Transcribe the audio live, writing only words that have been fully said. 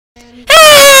Hey,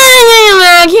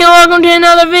 back here. Welcome to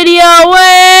another video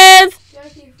with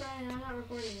Geky, friend, I'm not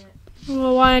recording it.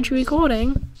 Well, why aren't you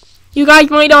recording? You guys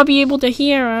might not be able to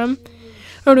hear him.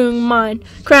 We're doing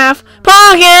Minecraft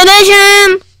Pocket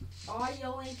Edition.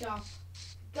 Audio link up.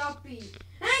 Guppy.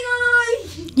 Hang on!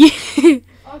 Yeah.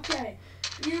 Okay.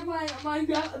 You're playing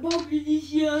Minecraft Pocket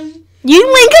Edition.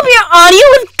 You link up your audio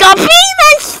with Guppy?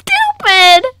 That's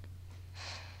stupid.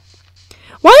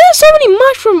 Why are there so many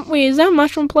mushroom? Wait, is that a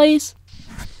mushroom place?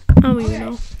 I don't even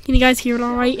know. Can you guys hear it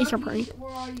all right? It's a prank.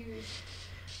 Where are you?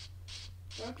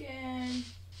 Looking.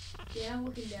 Yeah, I'm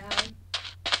looking down.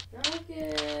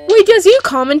 Looking. Wait, does you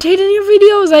commentate in your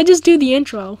videos? I just do the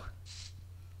intro.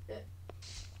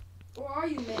 Where are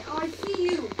you, man? Oh, I see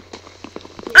you.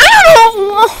 I don't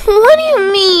know. What do you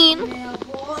mean? Yeah,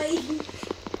 boy.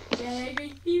 Yeah, I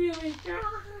can see you.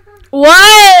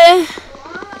 What?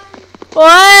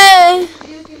 What?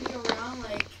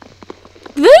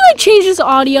 Did they like change this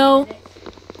audio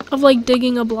of like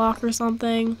digging a block or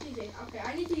something? Okay,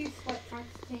 I need to use split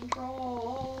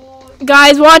control.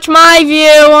 Guys, watch my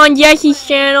view on Geky's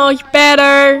channel. It's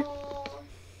better.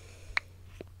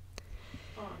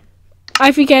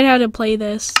 I forget how to play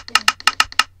this.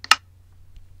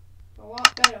 A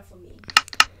lot better for me.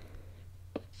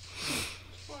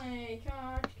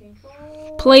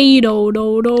 Play do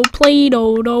do do, play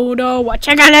do do do. What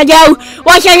you gonna do?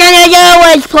 What you gonna do?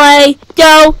 Let's play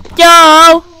do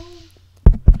do.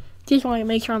 Just want to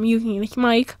make sure I'm using this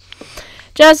mic.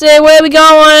 Jesse, where are we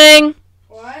going?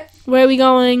 What? Where are we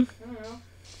going? I don't know.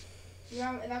 You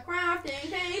have the crafting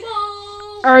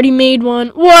table. Already made one.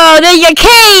 Whoa, there's a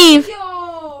cave.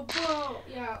 Yo, bro.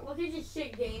 Yeah, look at this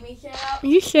sick gaming setup. Are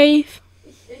you safe?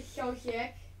 It's so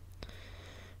sick.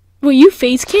 Wait, you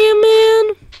face cam,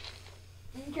 man?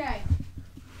 Okay.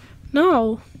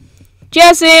 No.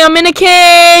 Jesse, I'm in a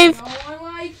cave. No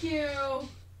one likes you. I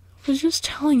was just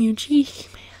telling you, jeez,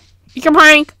 man. You can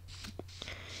prank.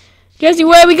 Jesse,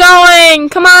 where are we going?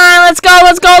 Come on, let's go,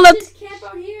 let's go, let's... Just camp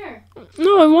out here.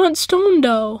 No, I want stone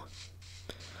dough.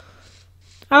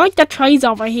 I like the trees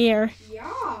over here.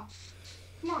 Yeah.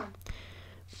 Come on.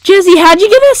 Jesse, how'd you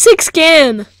get a sick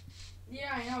skin?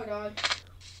 Yeah, I know, dog.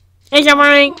 It's a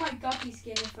prank. Put my Guppy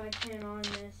skin if I can on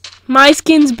this. My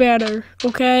skin's better,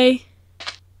 okay?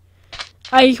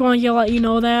 I just want to let you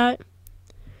know that.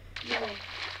 Yo.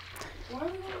 Why are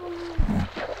we going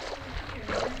here?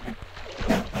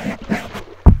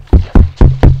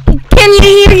 Can you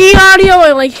hear the audio?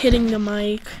 I like hitting the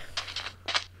mic.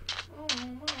 Oh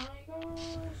my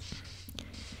gosh.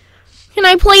 Can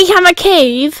I please have a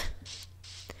cave?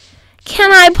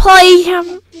 Can I please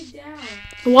have... Dig down.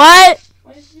 What?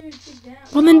 Why did you dig down?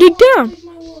 Well, then dig down. Take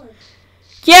my wood.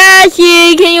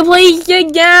 Jesse, can you please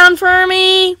dig down for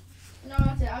me? No,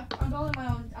 that's it. I'm building my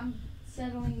own. I'm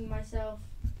settling myself.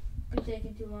 It's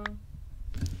taking too long.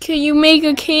 Can you make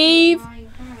a cave?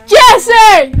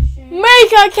 Jesse!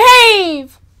 Make a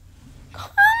cave!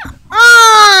 Come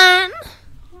on!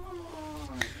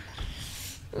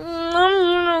 I'm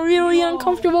in a really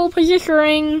uncomfortable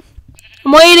position.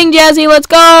 I'm waiting, Jesse. Let's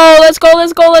go. Let's go,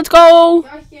 let's go, let's go.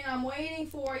 Justin, I'm waiting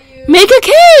for you. Make a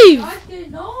cave!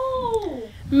 Justin, no!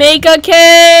 Make a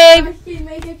cave! Justin,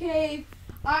 make a cave.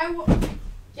 I will.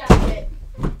 Got it.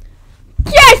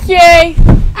 Jesse!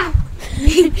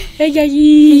 Hey,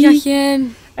 Jesse.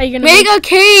 Justin, Are you gonna make a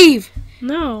cave.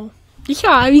 No.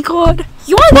 Yeah, we could.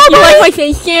 You want to like my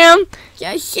face cam?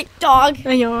 Yeah, shit, dog.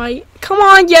 I know, right? Come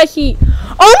on, Jesse.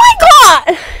 Oh my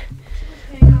god!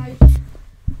 Okay, guys.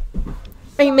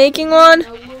 Are you making one?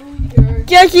 A loser.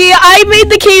 Jesse, I made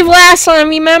the cave last time,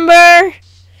 remember?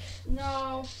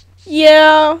 No.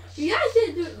 Yeah. You guys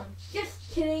didn't do it. No. Just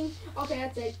kidding. Okay,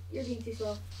 that's it. You're being too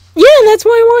slow. Yeah, that's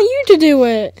why I want you to do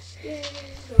it. Ding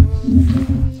dong,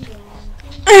 ding dong.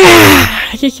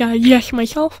 I just gotta yes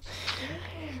myself.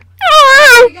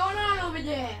 What's going on over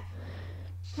there?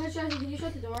 Can you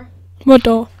shut the door? What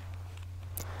door?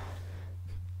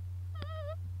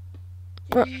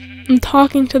 I'm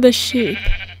talking to the sheep.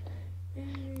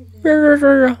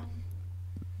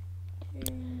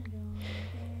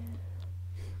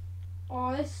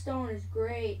 Oh, this stone is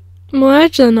great. Well,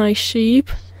 that's a nice sheep.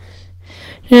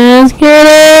 Just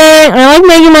kidding. I like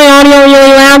making my audio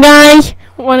really loud, guys.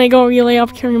 When I go really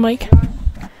up to your mic.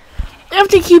 I have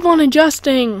to keep on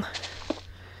adjusting.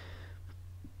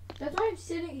 That's why I'm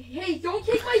sitting. Hey, don't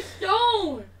take my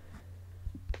stone!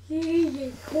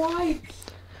 Jesus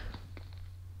Christ.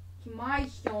 It's my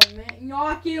stone, man.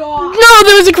 Knock it off. No,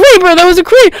 there was a creeper. There was a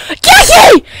creeper.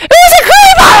 Jesse! It was a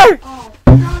creeper! Oh,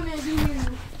 God, man, you.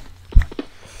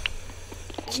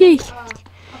 Jeez.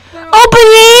 Open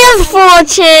your ears for a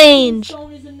change.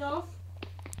 Stone is enough.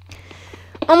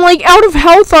 I'm like out of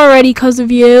health already because of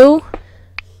you.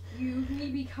 Excuse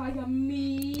me because of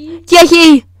me.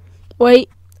 Geky! Wait.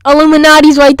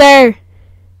 Illuminati's right there.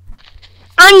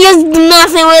 I'm just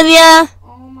messing with ya.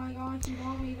 Oh my gosh, you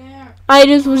got me there. I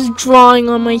just was drawing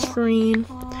on my screen.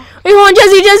 Wait, hold on,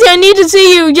 Jesse, I need to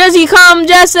see you. Jesse, come.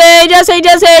 Jesse,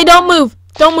 don't move.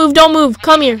 Don't move.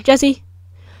 Come here, Jesse.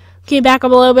 Okay, back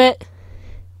up a little bit.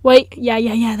 Wait.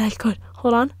 Yeah, that's good.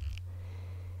 Hold on.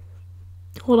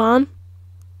 Hold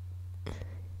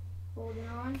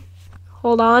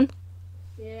on.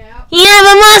 Yeah. You have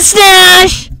a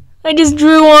mustache! I just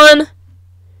drew one. Are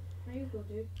you cool,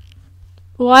 dude?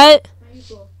 What? Are you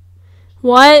cool?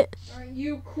 What? Are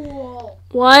you cool?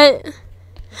 What?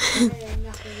 Hey,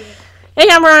 nothing yet. Hey,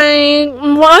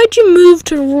 Brian. Why'd you move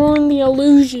to ruin the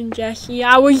illusion, Jesse?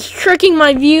 I was tricking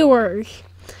my viewers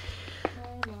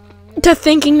Oh my. to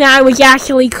thinking that I was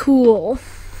actually cool.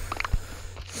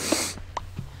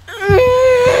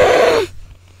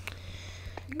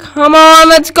 Come on,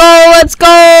 let's go.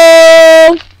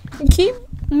 I keep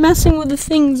messing with the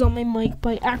things on my mic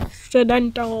by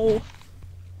accidental.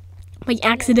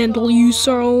 Use. Let's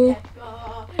go.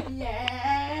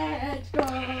 Let's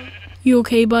go. You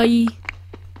okay, buddy?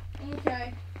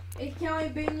 Okay. It's Kelly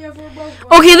being here for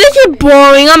both. Okay, this is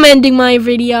boring. I'm ending my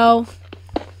video.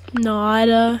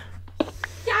 Nada.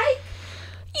 Yikes.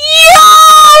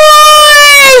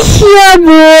 Yes, your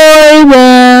boy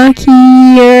back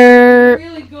here.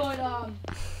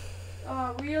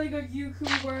 Really good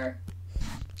YouTuber.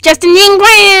 Justin and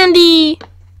Brandy.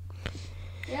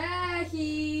 Yeah,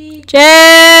 he.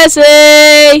 Jesse.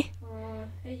 Hey,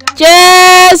 Justin,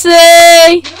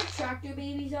 Jesse. you know what tractor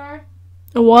babies are?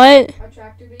 A what? A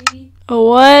tractor baby. A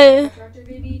what? A tractor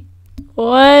baby. What? You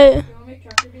want to make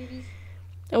tractor babies?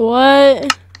 A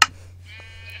what?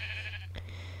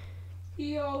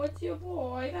 Yo, it's your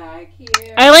boy back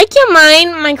here. I like your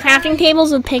my crafting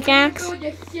tables with pickaxe. Go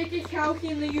the sickest house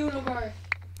in the universe.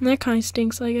 That kind of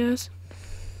stinks, I guess.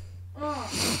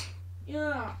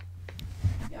 Yeah.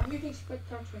 I'm making split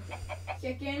touch with it.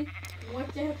 Chicken, what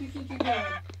the heck you think you're doing?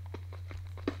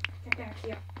 Get back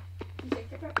here. He said,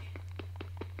 get back.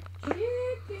 Chicken.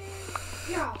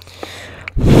 Yeah.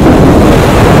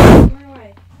 Run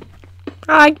away.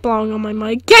 I like blowing on my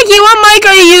mic. Geky, what mic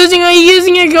are you using? Are you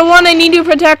using a good one? I need to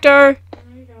protect her. No,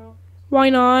 you don't. Why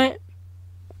not?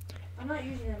 I'm not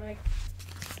using that mic.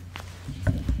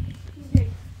 Okay.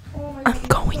 Oh my God. I'm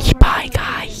going to buy,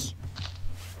 guys.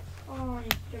 Oh my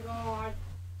God.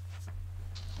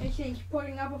 This thing's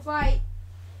putting up a fight.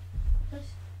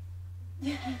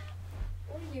 What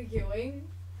are you doing?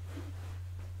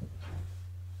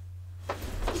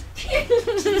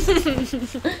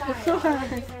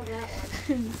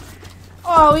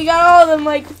 Oh, we got all the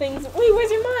mic things. Wait,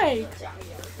 where's your mic?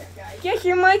 Yes,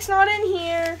 your mic's not in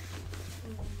here.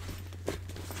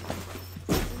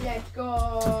 Let's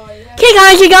go. Okay,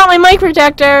 guys, you got my mic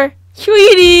protector.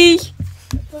 Sweetie.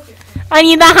 I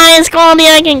need the highest quality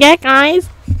I can get, guys.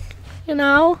 You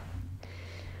know?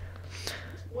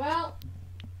 Well,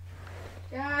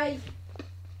 guys,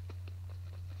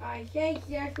 I think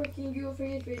that's what we can do for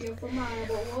this video for mine,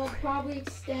 but we'll probably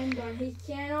extend on his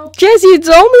channel. Jesse, it's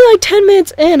only like 10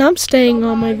 minutes in. I'm staying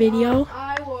on my video.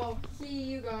 I will see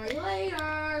you guys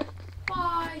later.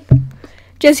 Bye.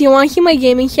 Jesse, you want to see my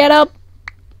gaming setup?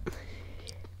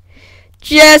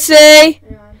 Jesse!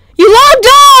 Yeah. You logged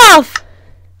off!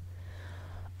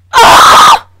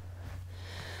 Ah!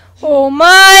 Oh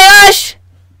my gosh!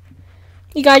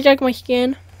 You guys like my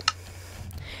skin?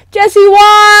 Jesse,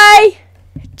 why?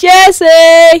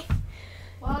 Jesse!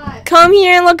 What? Come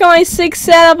here and look at my sick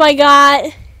setup I got.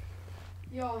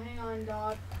 Yo, hang on,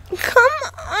 dog. Come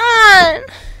on!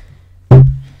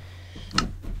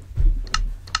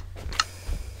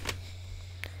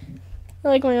 I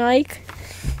like my mic.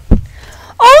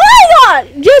 Oh my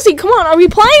god! Jesse, come on. Are we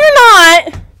playing or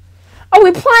not? Are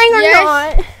we playing or Yes.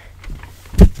 not?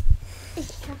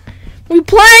 Are we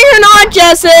playing or not, I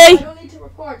Jesse? don't need to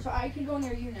record, so I can go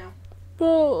near you now.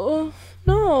 Well,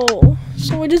 no.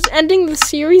 So we're just ending the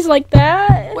series like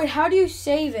that? Wait, how do you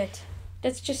save it?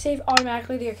 Does it just save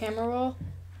automatically to your camera roll?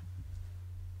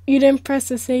 You didn't press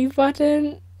the save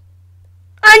button?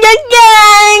 I'm just kidding!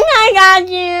 I got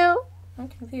you! I'm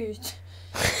confused.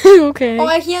 Okay. Oh,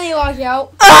 I can't log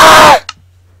out. Ah!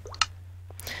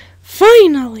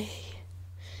 Finally.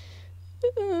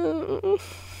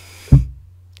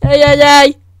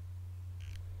 Hey.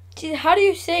 How do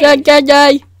you save?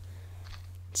 Hey.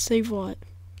 Save what?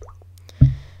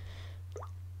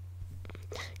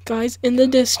 Guys, in the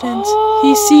distance,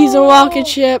 he sees a rocket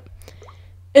ship.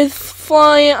 It's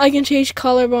flying. I can change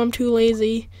color, but I'm too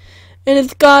lazy. And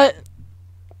it's got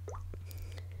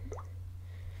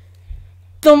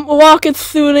the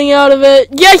rocket's shooting out of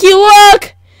it. Geky,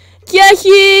 look!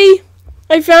 Geky!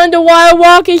 I found a wild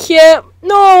rocket ship.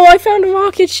 No, I found a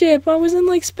rocket ship. I was in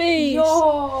like space.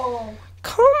 Yo.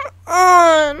 Come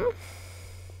on.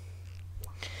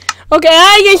 Okay,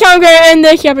 I guess I'm gonna end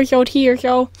this episode here,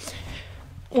 so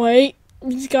wait.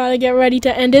 Just gotta get ready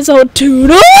to end it, so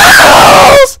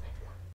toodles!